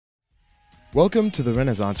Welcome to the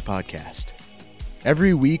Renaissance Podcast.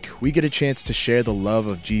 Every week, we get a chance to share the love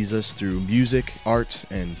of Jesus through music, art,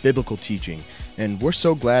 and biblical teaching, and we're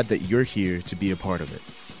so glad that you're here to be a part of it.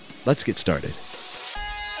 Let's get started.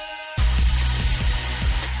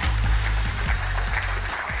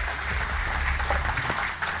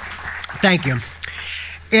 Thank you.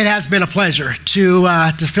 It has been a pleasure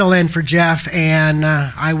to fill in for Jeff, and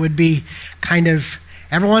I would be kind of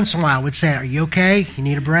every once in a while would say, "Are you okay? You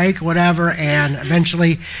need a break?" Whatever. And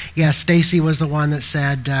eventually, Stacy was the one that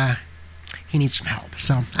said he needs some help.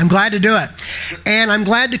 So I'm glad to do it, and I'm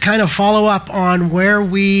glad to kind of follow up on where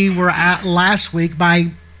we were at last week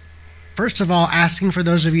by, first of all, asking for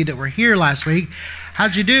those of you that were here last week,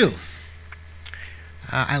 how'd you do?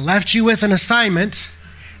 I left you with an assignment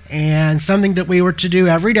and something that we were to do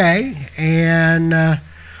every day, and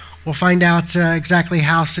we'll find out exactly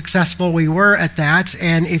how successful we were at that.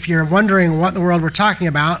 And if you're wondering what in the world we're talking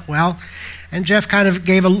about, well, and Jeff kind of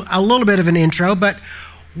gave a little bit of an intro, but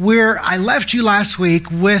I left you last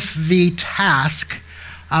week with the task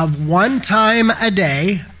of one time a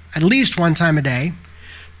day, at least one time a day,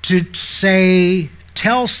 to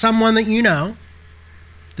tell someone that you know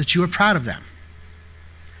that you are proud of them.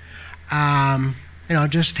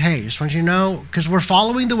 Just want you to know, because we're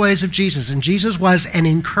following the ways of Jesus, and Jesus was an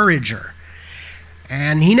encourager.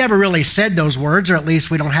 And he never really said those words, or at least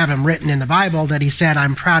we don't have them written in the Bible that he said,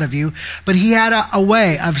 "I'm proud of you." But he had a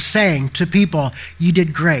way of saying to people, "You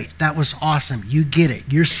did great. That was awesome. You get it.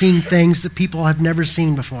 You're seeing things that people have never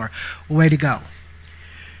seen before. Way to go."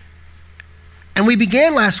 And we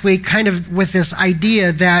began last week kind of with this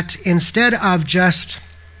idea that instead of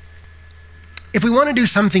if we want to do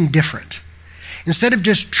something different, instead of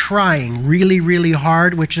just trying really, really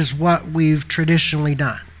hard, which is what we've traditionally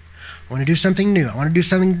done, I want to do something new. I want to do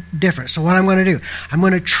something different. So what I'm going to do, I'm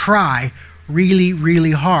going to try really,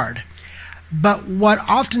 really hard. But what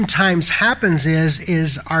oftentimes happens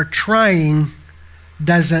is our trying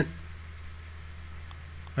doesn't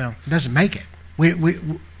make it. We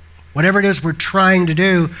whatever it is we're trying to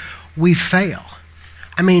do, we fail.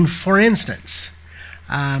 I mean, for instance,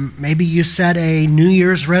 maybe you set a New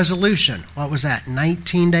Year's resolution. What was that,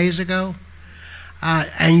 19 days ago?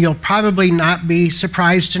 And you'll probably not be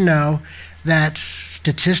surprised to know that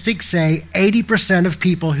statistics say 80% of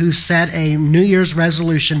people who set a New Year's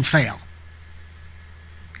resolution fail.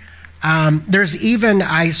 There's even,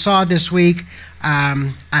 I saw this week,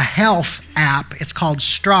 a health app. It's called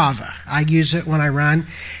Strava. I use it when I run.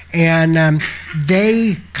 And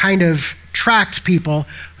they kind of tracked people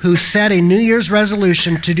who set a New Year's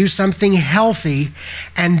resolution to do something healthy,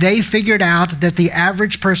 and they figured out that the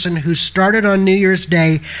average person who started on New Year's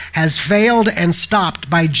Day has failed and stopped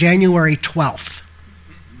by January 12th.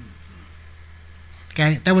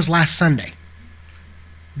 Okay, that was last Sunday.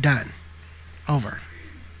 Done. Over.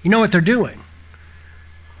 You know what they're doing?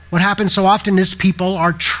 What happens so often is people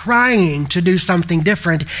are trying to do something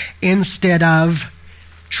different instead of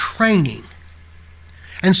training.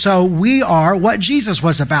 And so we are what Jesus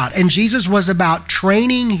was about. And Jesus was about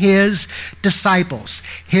training his disciples,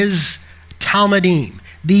 his Talmudim,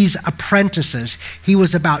 these apprentices. He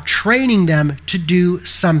was about training them to do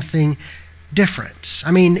something different.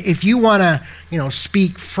 I mean, if you want to,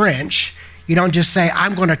 speak French, you don't just say,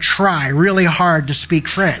 "I'm going to try really hard to speak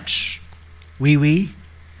French." Oui.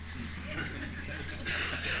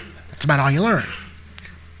 That's about all you learn.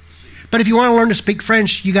 But if you want to learn to speak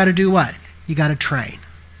French, you got to do what? You got to train.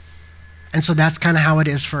 And so that's kind of how it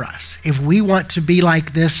is for us. If we want to be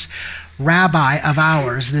like this rabbi of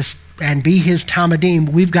ours, and be his Talmudim,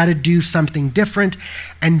 we've got to do something different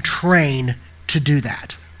and train to do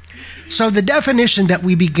that. So the definition that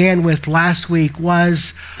we began with last week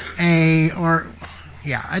was a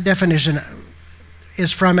definition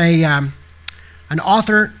is from an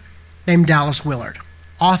author named Dallas Willard.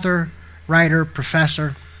 Author, writer,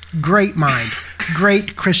 professor, great mind,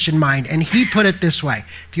 great Christian mind. And he put it this way.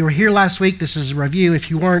 If you were here last week, this is a review. If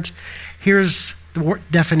you weren't, here's the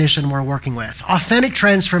definition we're working with. Authentic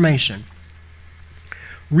transformation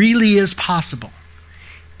really is possible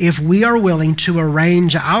if we are willing to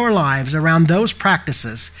arrange our lives around those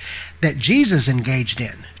practices that Jesus engaged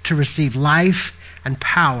in to receive life and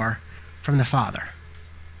power from the Father.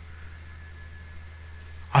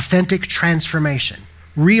 Authentic transformation.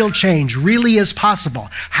 Real change really is possible.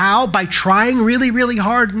 How? By trying really, really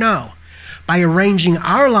hard? No. By arranging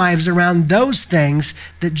our lives around those things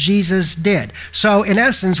that Jesus did. So in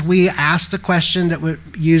essence, we asked the question that we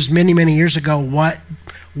used many, many years ago,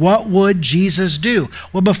 what would Jesus do?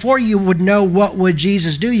 Well, before you would know what would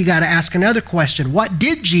Jesus do, you got to ask another question. What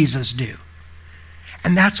did Jesus do?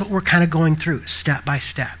 And that's what we're kind of going through step by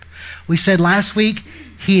step. We said last week,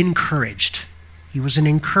 he encouraged. He was an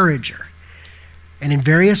encourager. And in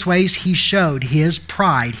various ways, he showed his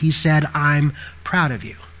pride. He said, I'm proud of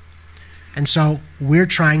you. And so we're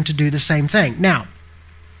trying to do the same thing. Now,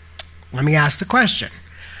 let me ask the question.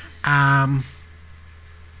 How'd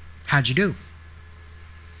you do?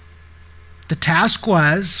 The task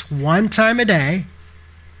was, one time a day,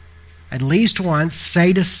 at least once,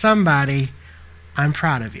 say to somebody, I'm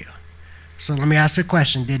proud of you. So let me ask the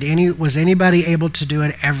question. Was anybody able to do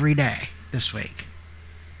it every day this week?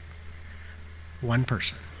 One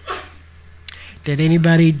person. Did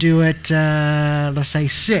anybody do it, let's say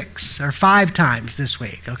 6 or 5 times this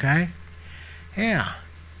week, okay? Yeah,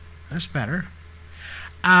 that's better.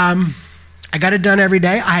 I got it done every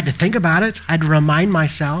day. I had to think about it. I had to remind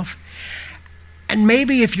myself. And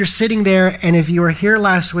maybe if you're sitting there and if you were here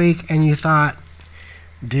last week and you thought,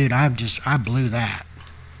 dude, I blew that.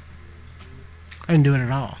 I didn't do it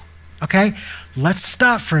at all. Okay? Let's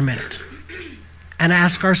stop for a minute and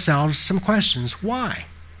ask ourselves some questions. Why?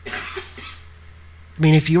 I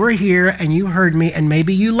mean, if you were here and you heard me and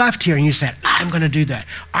maybe you left here and you said, I'm going to do that.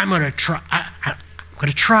 I'm going to try. I'm going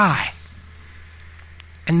to try.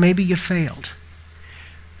 And maybe you failed.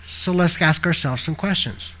 So let's ask ourselves some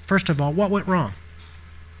questions. First of all, what went wrong?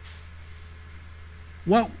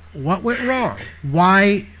 What went wrong?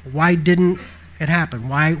 Why didn't it happen?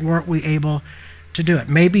 Why weren't we able to do it?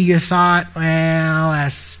 Maybe you thought, well,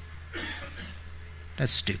 that's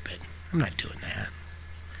stupid. I'm not doing that.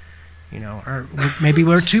 Or maybe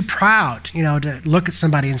we're too proud, to look at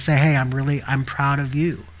somebody and say, hey, I'm proud of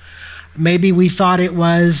you. Maybe we thought it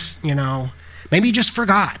was, maybe you just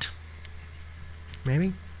forgot.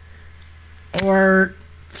 Maybe. Or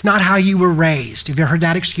it's not how you were raised. Have you ever heard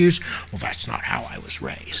that excuse? Well, that's not how I was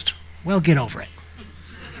raised. Well, get over it.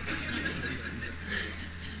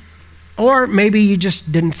 Or maybe you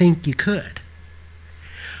just didn't think you could.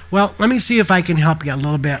 Well, let me see if I can help you a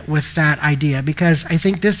little bit with that idea, because I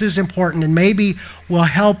think this is important and maybe will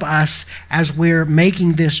help us as we're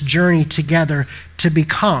making this journey together to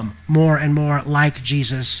become more and more like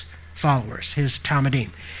Jesus' followers, his Talmudim.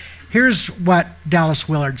 Here's what Dallas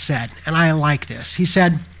Willard said, and I like this. He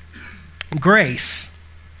said, grace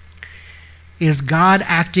is God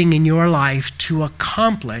acting in your life to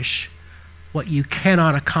accomplish what you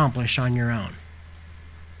cannot accomplish on your own.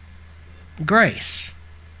 Grace,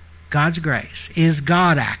 God's grace, is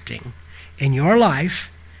God acting in your life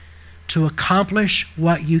to accomplish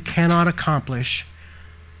what you cannot accomplish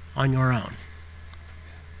on your own.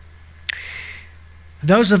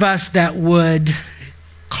 Those of us that would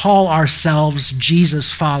call ourselves Jesus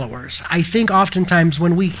followers, I think oftentimes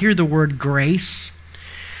when we hear the word grace,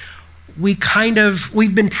 we've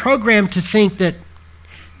been programmed to think that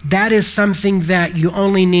that is something that you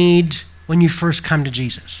only need when you first come to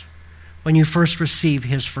Jesus, when you first receive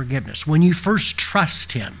his forgiveness, when you first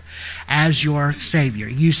trust him as your Savior.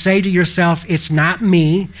 You say to yourself, it's not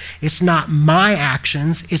me, it's not my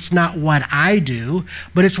actions, it's not what I do,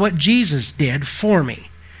 but it's what Jesus did for me.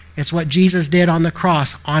 It's what Jesus did on the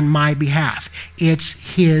cross on my behalf.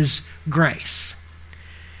 It's his grace.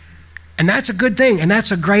 And that's a good thing, and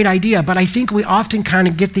that's a great idea, but I think we often kind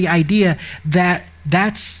of get the idea that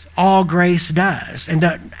that's all grace does, and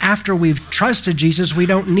that after we've trusted Jesus, we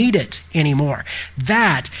don't need it anymore.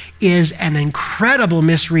 That is an incredible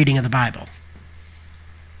misreading of the Bible,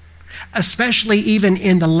 especially even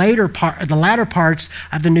in the latter parts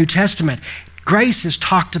of the New Testament. Grace is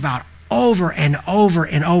talked about over and over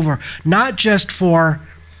and over, not just for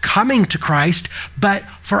coming to Christ, but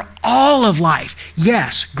for all of life.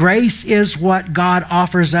 Yes, grace is what God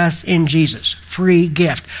offers us in Jesus, free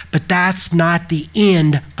gift, but that's not the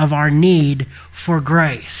end of our need for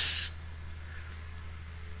grace.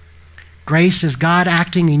 Grace is God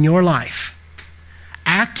acting in your life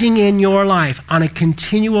on a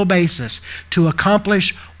continual basis to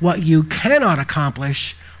accomplish what you cannot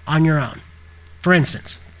accomplish on your own. For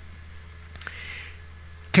instance,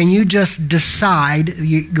 can you just decide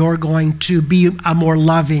you're going to be a more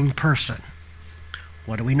loving person?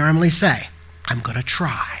 What do we normally say? I'm going to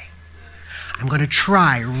try. I'm going to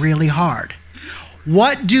try really hard.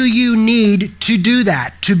 What do you need to do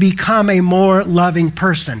that, to become a more loving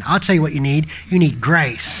person? I'll tell you what you need. You need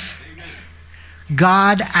grace.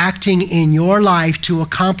 God acting in your life to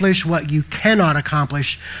accomplish what you cannot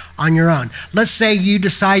accomplish on your own. Let's say you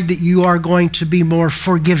decide that you are going to be more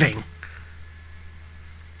forgiving.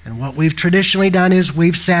 And what we've traditionally done is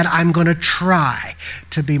we've said, I'm going to try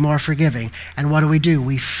to be more forgiving. And what do?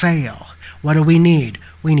 We fail. What do we need?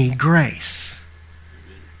 We need grace.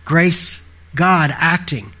 Grace, God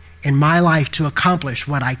acting in my life to accomplish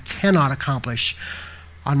what I cannot accomplish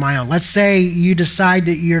on my own. Let's say you decide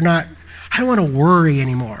that I don't want to worry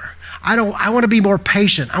anymore. I want to be more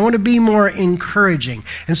patient. I want to be more encouraging.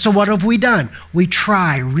 And so what have we done? We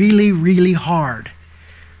try really, really hard.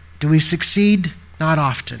 Do we succeed? Not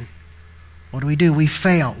often. What do? We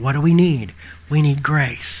fail. What do we need? We need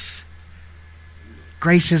grace.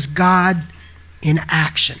 Grace is God in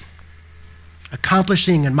action,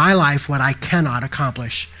 accomplishing in my life what I cannot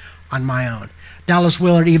accomplish on my own. Dallas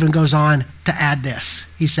Willard even goes on to add this.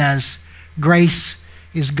 He says, grace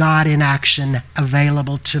is God in action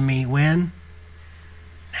available to me when?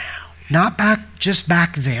 Now. Not just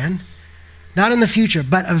back then, not in the future,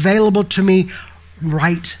 but available to me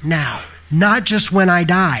right now. Not just when I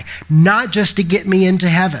die, not just to get me into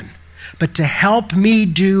heaven, but to help me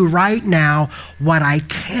do right now what I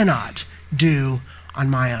cannot do on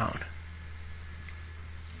my own.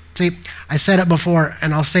 See, I said it before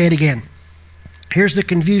and I'll say it again. Here's the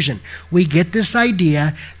confusion. We get this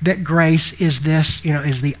idea that grace is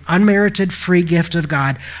is the unmerited free gift of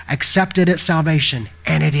God accepted at salvation.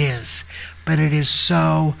 And it is. But it is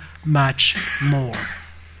so much more.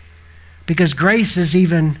 Because grace is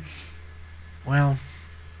even,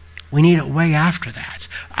 we need it way after that.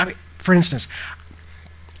 For instance,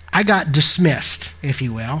 I got dismissed, if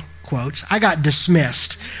you will, quotes. I got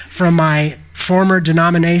dismissed from my former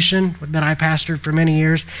denomination that I pastored for many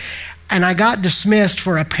years. And I got dismissed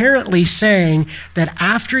for apparently saying that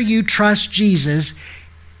after you trust Jesus,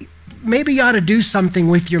 maybe you ought to do something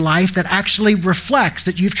with your life that actually reflects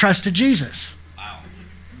that you've trusted Jesus. Wow.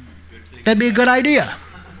 That'd be a good idea.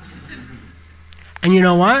 And you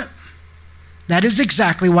know what? That is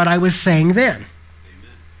exactly what I was saying then. Amen.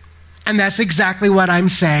 And that's exactly what I'm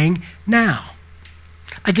saying now.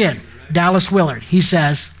 Again, Dallas Willard, he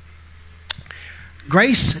says,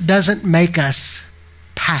 grace doesn't make us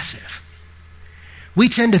passive. We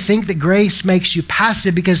tend to think that grace makes you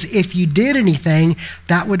passive because if you did anything,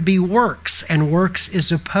 that would be works, and works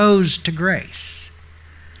is opposed to grace.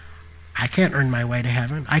 I can't earn my way to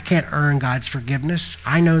heaven. I can't earn God's forgiveness.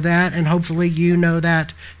 I know that, and hopefully you know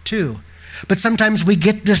that too. But sometimes we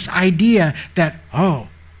get this idea that,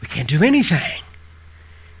 we can't do anything.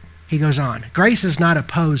 He goes on, grace is not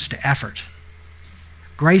opposed to effort.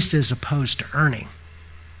 Grace is opposed to earning.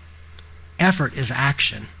 Effort is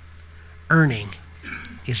action. Earning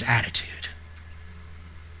is attitude.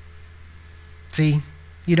 See,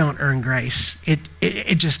 you don't earn grace.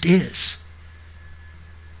 It just is.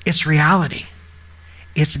 It's reality.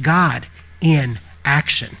 It's God in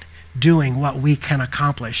action, doing what we can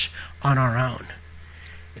accomplish on our own.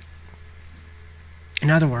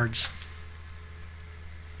 In other words,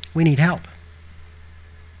 we need help.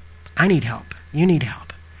 I need help. You need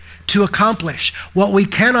help. To accomplish what we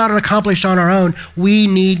cannot accomplish on our own, we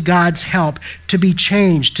need God's help to be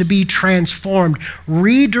changed, to be transformed,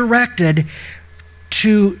 redirected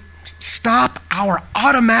to stop our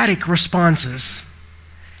automatic responses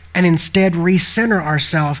and instead recenter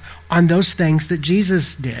ourselves on those things that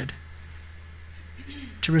Jesus did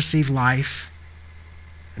to receive life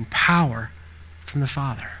and power from the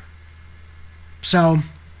Father. So,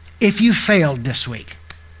 if you failed this week,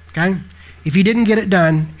 okay? If you didn't get it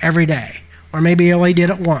done every day, or maybe you only did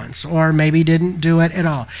it once, or maybe didn't do it at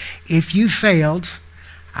all. If you failed,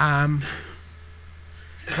 you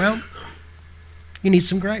need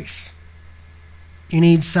some grace. You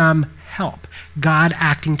need some help. God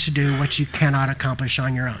acting to do what you cannot accomplish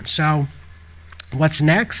on your own. So, what's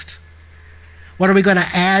next? What are we going to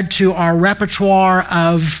add to our repertoire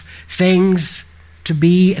of things to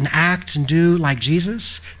be and act and do like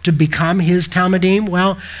Jesus? To become his Talmudim?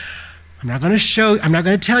 Well, I'm not going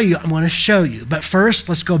to tell you, I'm going to show you. But first,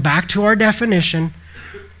 let's go back to our definition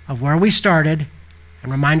of where we started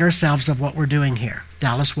and remind ourselves of what we're doing here.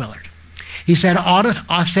 Dallas Willard. He said,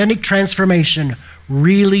 authentic transformation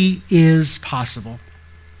really is possible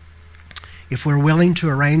if we're willing to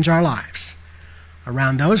arrange our lives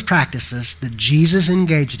around those practices that Jesus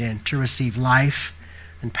engaged in to receive life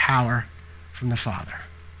and power from the Father.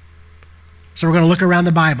 So we're going to look around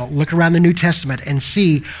the Bible, look around the New Testament, and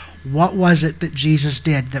see what was it that Jesus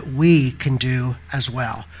did that we can do as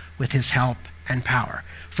well with his help and power.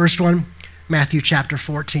 First one, Matthew chapter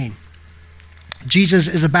 14. Jesus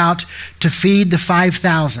is about to feed the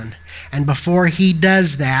 5,000, and before he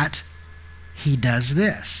does that, he does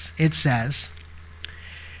this. It says,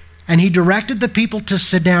 and he directed the people to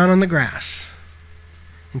sit down on the grass,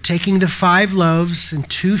 and taking the 5 loaves and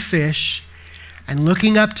 2 fish, and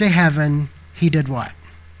looking up to heaven, he did what?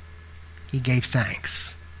 He gave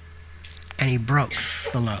thanks. And he broke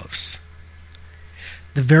the loaves.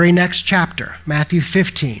 The very next chapter, Matthew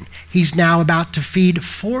 15, he's now about to feed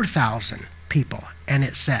 4,000 people. and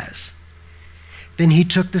it says, "Then he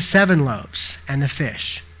took the 7 loaves and the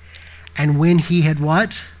fish, and when he had"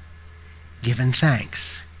 what? Given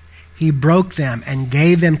thanks. He broke them and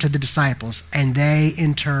gave them to the disciples, and they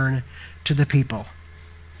in turn to the people.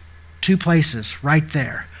 2 places right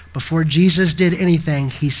there. Before Jesus did anything,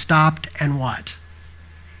 he stopped and what?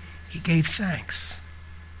 He gave thanks.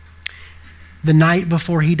 The night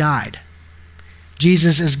before he died,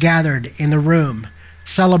 Jesus is gathered in the room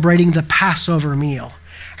celebrating the Passover meal.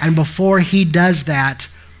 And before he does that,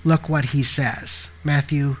 look what he says.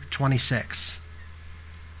 Matthew 26.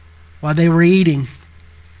 While they were eating,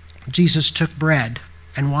 Jesus took bread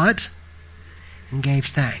and what? And gave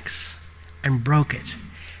thanks and broke it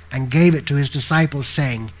and gave it to his disciples,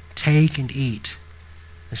 saying, "Take and eat.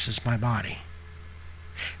 This is my body."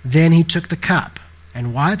 Then he took the cup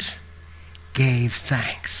and what? Gave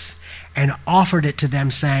thanks and offered it to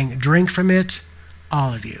them, saying, "Drink from it,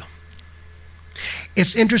 all of you."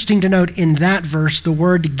 It's interesting to note in that verse, the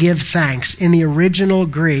word "give thanks" in the original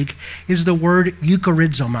Greek is the word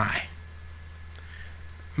eucharizomai.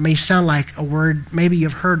 May sound like a word maybe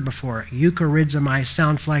you've heard before. Eucharizomai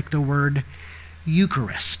sounds like the word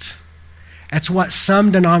Eucharist. That's what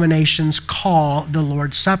some denominations call the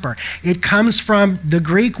Lord's Supper. It comes from the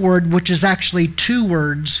Greek word, which is actually 2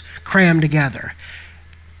 words crammed together.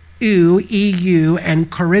 EU, and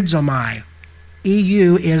charizomai.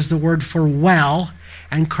 EU is the word for well,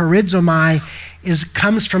 and charizomai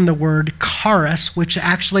comes from the word charis, which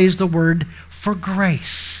actually is the word for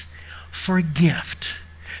grace, for gift.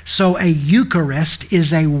 So a Eucharist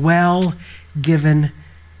is a well-given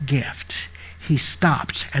gift. He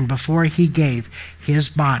stopped, and before he gave his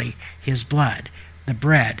body, his blood, the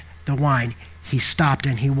bread, the wine, he stopped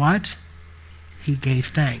and he what? He gave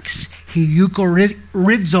thanks. He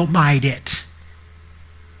eucharizomai'd it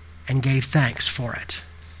and gave thanks for it.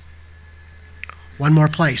 One more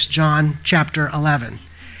place, John chapter 11.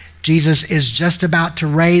 Jesus is just about to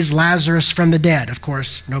raise Lazarus from the dead. Of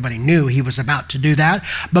course, nobody knew he was about to do that.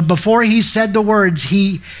 But before he said the words,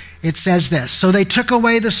 it says this, "So they took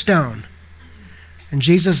away the stone. And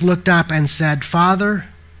Jesus looked up and said, Father,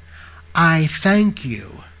 I thank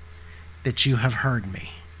you that you have heard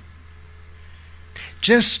me."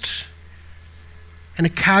 Just in a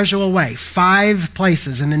casual way, 5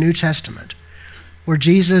 places in the New Testament where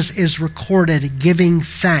Jesus is recorded giving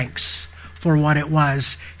thanks for what it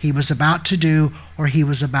was he was about to do or he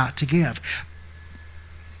was about to give.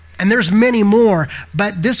 And there's many more,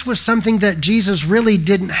 but this was something that Jesus really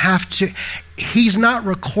didn't have to. He's not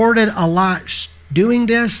recorded a lot doing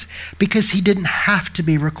this because he didn't have to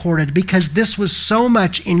be recorded, because this was so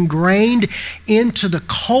much ingrained into the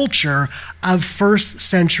culture of first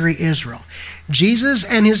century Israel. Jesus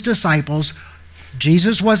and his disciples,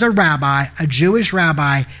 Jesus was a rabbi, a Jewish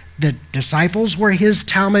rabbi. The disciples were his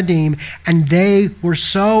Talmudim, and they were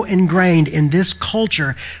so ingrained in this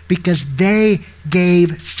culture because they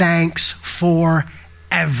gave thanks for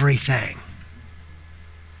everything.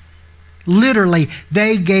 Literally,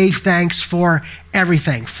 they gave thanks for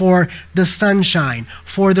everything, for the sunshine,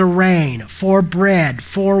 for the rain, for bread,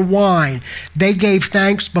 for wine. They gave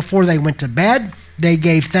thanks before they went to bed. They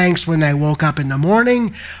gave thanks when they woke up in the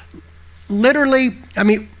morning. Literally,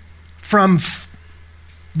 from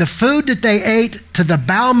the food that they ate to the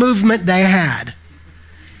bowel movement they had,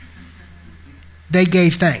 they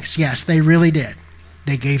gave thanks. Yes, they really did.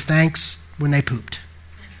 They gave thanks when they pooped.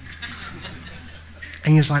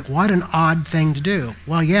 And he's like, what an odd thing to do.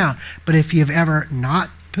 Well, yeah, but if you've ever not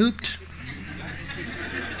pooped,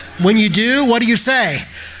 when you do, what do you say?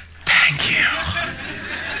 Thank you.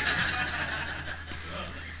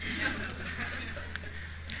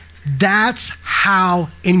 That's how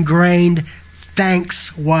ingrained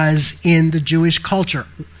thanks was in the Jewish culture.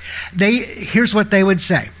 Here's what they would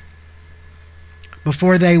say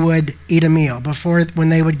before they would eat a meal, when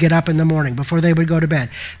they would get up in the morning, before they would go to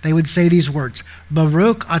bed. They would say these words,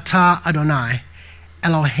 Baruch atah Adonai,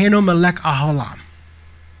 Eloheinu melech haolam.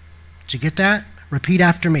 Did you get that? Repeat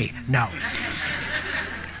after me. No.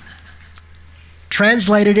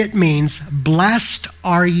 Translated, it means, blessed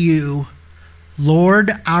are you,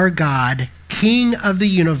 Lord our God, King of the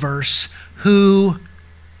universe, who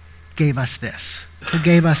gave us this, who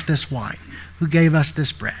gave us this wine, who gave us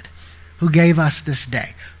this bread, who gave us this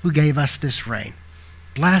day, who gave us this rain.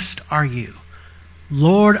 Blessed are you,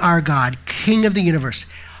 Lord our God, King of the universe.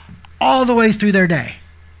 All the way through their day,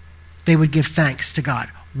 they would give thanks to God.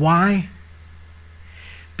 Why?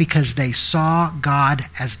 Because they saw God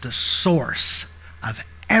as the source of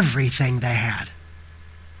everything they had.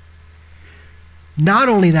 Not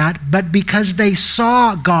only that, but because they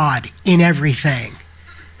saw God in everything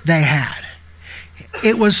they had.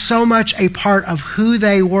 It was so much a part of who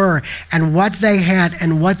they were and what they had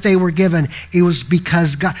and what they were given. It was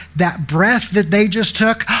because God, that breath that they just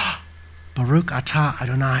took, Baruch atah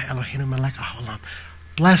Adonai Eloheinu melech haolam.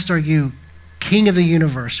 Blessed are you, King of the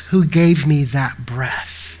universe, who gave me that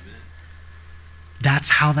breath. That's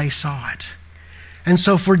how they saw it. And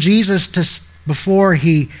so for Jesus before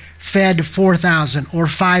he fed 4,000 or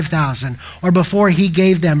 5,000, or before he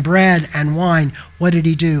gave them bread and wine, what did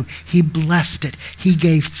he do? He blessed it. He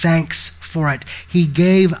gave thanks for it. He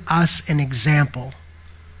gave us an example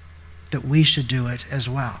that we should do it as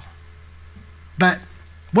well. But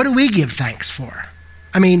what do we give thanks for?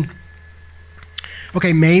 I mean,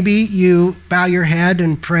 okay, maybe you bow your head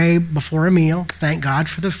and pray before a meal. Thank God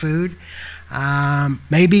for the food.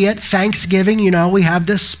 Maybe at Thanksgiving, we have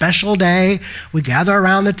this special day. We gather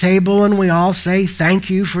around the table and we all say, thank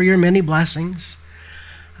you for your many blessings.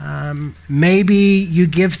 Maybe you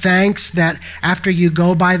give thanks that after you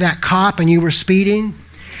go by that cop and you were speeding,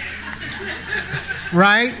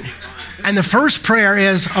 right? And the first prayer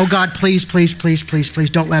is, oh God, please, please, please, please, please,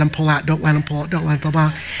 don't let him pull out, don't let him pull out, don't let him pull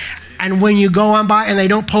out. And when you go on by and they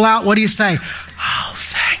don't pull out, what do you say? Oh,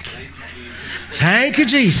 thank you. Thank you,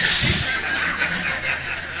 Jesus.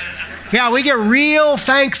 Yeah, we get real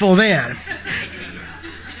thankful then.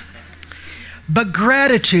 But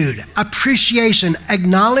gratitude, appreciation,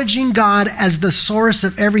 acknowledging God as the source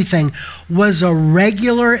of everything was a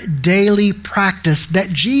regular daily practice that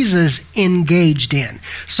Jesus engaged in.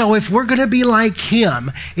 So if we're going to be like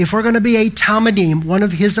him, if we're going to be a Talmidim, one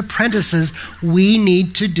of his apprentices, we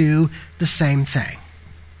need to do the same thing.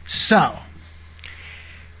 So,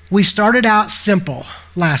 we started out simple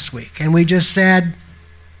last week, and we just said,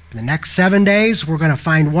 the next 7 days, we're going to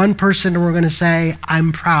find one person and we're going to say,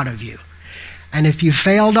 I'm proud of you. And if you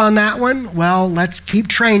failed on that one, well, let's keep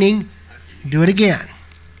training, do it again.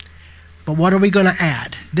 But what are we going to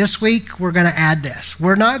add? This week, we're going to add this.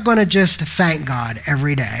 We're not going to just thank God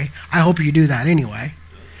every day. I hope you do that anyway.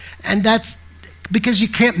 And that's because you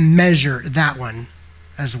can't measure that one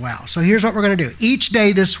as well. So here's what we're going to do. Each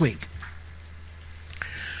day this week,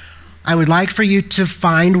 I would like for you to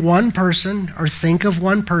find one person or think of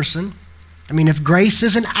one person. I mean, if grace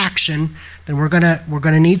is an action, then we're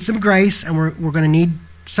gonna need some grace and we're gonna need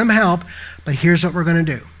some help. But here's what we're gonna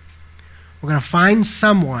do. We're gonna find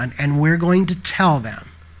someone and we're going to tell them,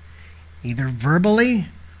 either verbally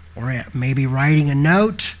or maybe writing a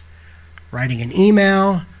note, writing an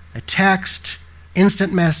email, a text,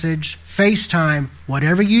 instant message, FaceTime,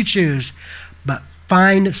 whatever you choose, but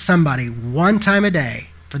find somebody one time a day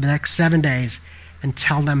for the next 7 days and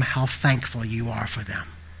tell them how thankful you are for them.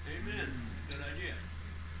 Amen. Good idea.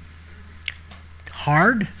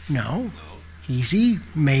 Hard? No. Easy?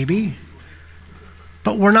 Maybe.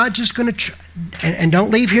 But we're not just going to and don't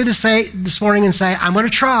leave here this morning and say, I'm going to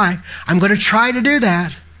try. I'm going to try to do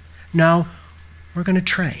that. No, we're going to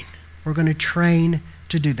train. We're going to train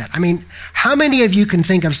to do that. I mean, how many of you can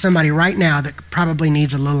think of somebody right now that probably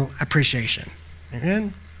needs a little appreciation?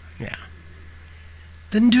 Yeah.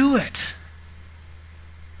 Then do it.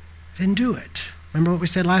 Then do it. Remember what we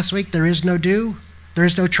said last week? There is no do. There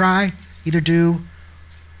is no try. Either do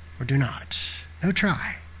or do not. No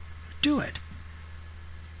try. Do it.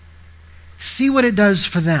 See what it does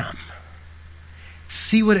for them.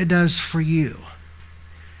 See what it does for you.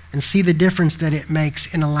 And see the difference that it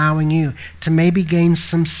makes in allowing you to maybe gain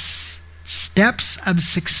some steps of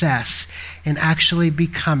success in actually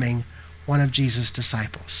becoming one of Jesus'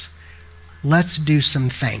 disciples. Let's do some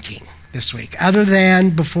thanking this week, other than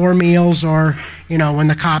before meals or, when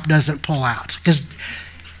the cop doesn't pull out. Because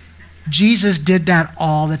Jesus did that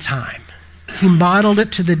all the time. He modeled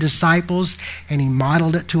it to the disciples and he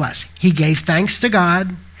modeled it to us. He gave thanks to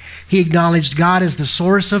God. He acknowledged God as the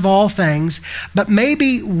source of all things. But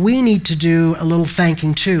maybe we need to do a little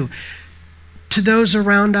thanking too to those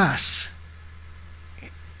around us.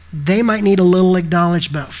 They might need a little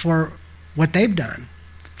acknowledgement for what they've done,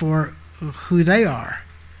 for who they are,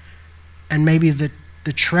 and maybe the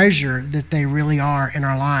treasure that they really are in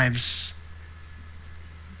our lives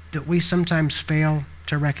that we sometimes fail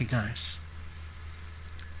to recognize.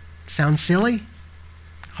 Sound silly?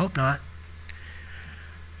 Hope not.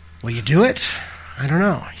 Will you do it? I don't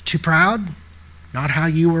know. You too proud? Not how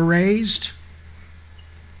you were raised?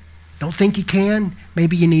 Don't think you can?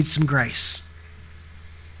 Maybe you need some grace.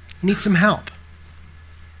 You need some help.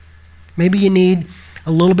 Maybe you need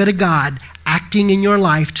a little bit of God acting in your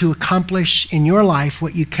life to accomplish in your life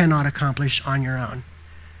what you cannot accomplish on your own.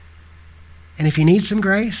 And if you need some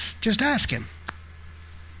grace, just ask him.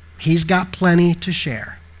 He's got plenty to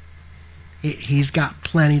share. He's got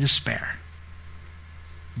plenty to spare.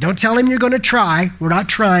 Don't tell him you're going to try. We're not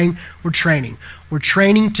trying, we're training. We're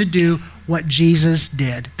training to do what Jesus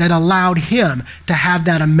did that allowed him to have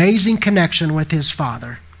that amazing connection with his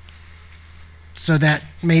Father, so that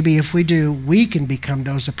maybe if we do, we can become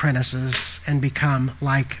those apprentices and become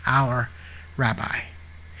like our rabbi.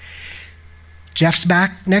 Jeff's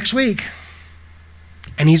back next week,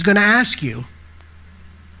 and he's going to ask you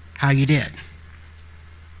how you did.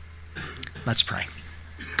 Let's pray.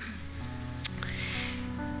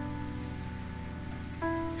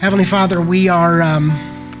 Heavenly Father, we're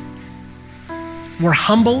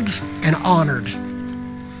humbled and honored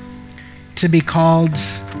to be called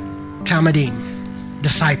Talmidim,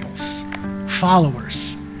 disciples,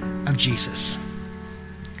 followers of Jesus.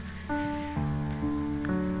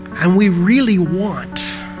 And we really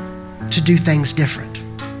want to do things different.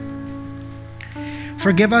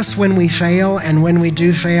 Forgive us when we fail, and when we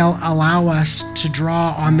do fail, allow us to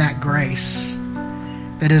draw on that grace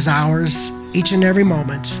that is ours each and every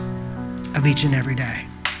moment of each and every day.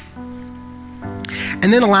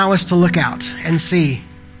 And then allow us to look out and see,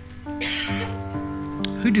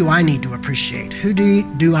 who do I need to appreciate? Who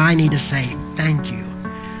do I need to say thank you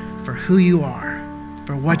for who you are,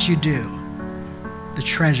 for what you do, the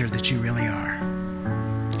treasure that you really are?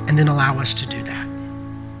 And then allow us to do that.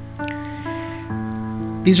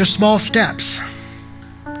 These are small steps,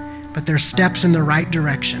 but they're steps in the right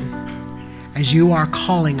direction as you are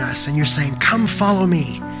calling us and you're saying, come follow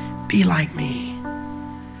me, be like me.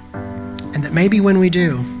 And that maybe when we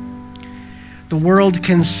do, the world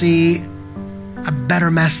can see a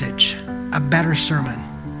better message, a better sermon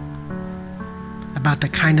about the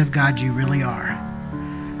kind of God you really are,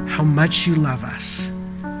 how much you love us,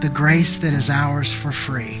 the grace that is ours for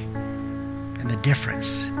free, and the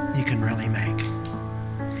difference you can really make.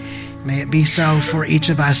 May it be so for each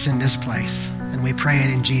of us in this place, and we pray it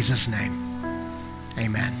in Jesus' name.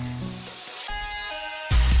 Amen.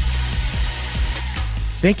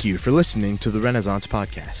 Thank you for listening to the Renaissance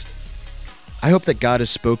Podcast. I hope that God has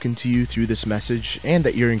spoken to you through this message and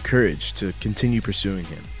that you're encouraged to continue pursuing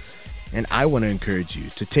him. And I want to encourage you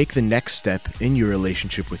to take the next step in your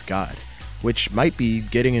relationship with God, which might be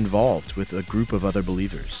getting involved with a group of other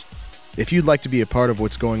believers. If you'd like to be a part of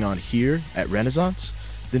what's going on here at Renaissance,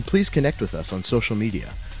 then please connect with us on social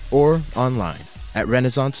media or online at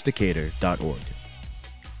renaissancedecatur.org.